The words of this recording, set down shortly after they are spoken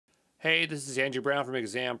Hey, this is Andrew Brown from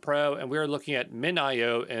Exam Pro, and we are looking at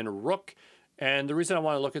MinIO and Rook. And the reason I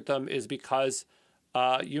want to look at them is because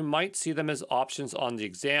you might see them as options on the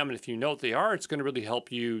exam. And if you know what they are, it's going to really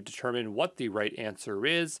help you determine what the right answer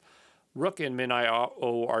is. Rook and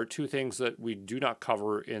MinIO are two things that we do not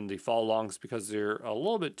cover in the follow-alongs because they're a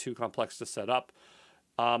little bit too complex to set up.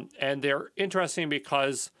 And they're interesting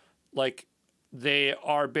because, like, they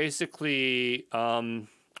are basically, I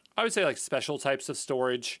would say, like special types of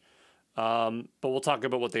storage. But we'll talk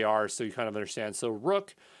about what they are so you kind of understand. So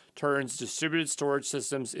Rook turns distributed storage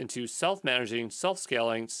systems into self-managing,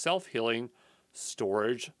 self-scaling, self-healing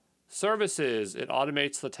storage services. It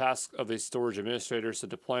automates the task of a storage administrator, so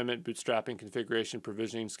deployment, bootstrapping, configuration,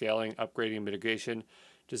 provisioning, scaling, upgrading, mitigation,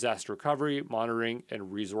 disaster recovery, monitoring,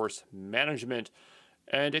 and resource management.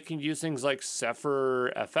 And it can use things like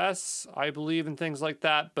Cepher FS, I believe, and things like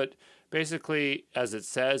that. But basically, as it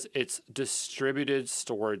says, it's distributed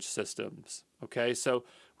storage systems. Okay, so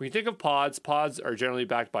when you think of pods, pods are generally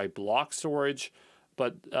backed by block storage,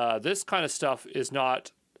 but this kind of stuff is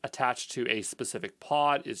not attached to a specific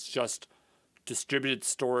pod. It's just distributed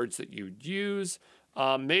storage that you'd use.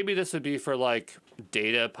 Maybe this would be for like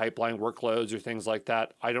data pipeline workloads or things like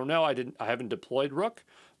that. I don't know. I haven't deployed Rook,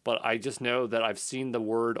 but I just know that I've seen the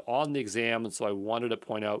word on the exam, and so I wanted to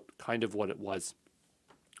point out kind of what it was.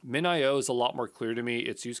 MinIO is a lot more clear to me,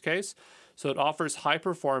 its use case. So it offers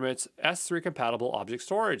high-performance S3 compatible object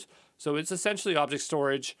storage. So it's essentially object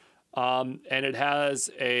storage, and it has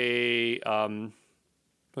a,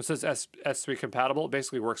 it says S3 compatible. It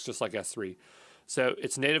basically works just like S3. So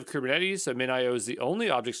it's native Kubernetes. So MinIO is the only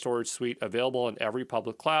object storage suite available in every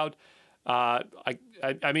public cloud. I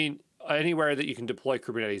mean, anywhere that you can deploy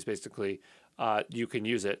Kubernetes, basically, you can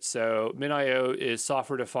use it. So MinIO is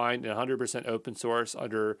software defined and 100% open source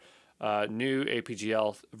under new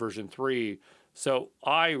APGL version 3. So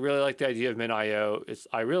I really like the idea of MinIO.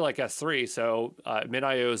 I really like S3, so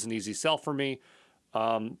MinIO is an easy sell for me.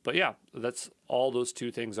 But yeah, that's all those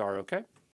two things are, okay?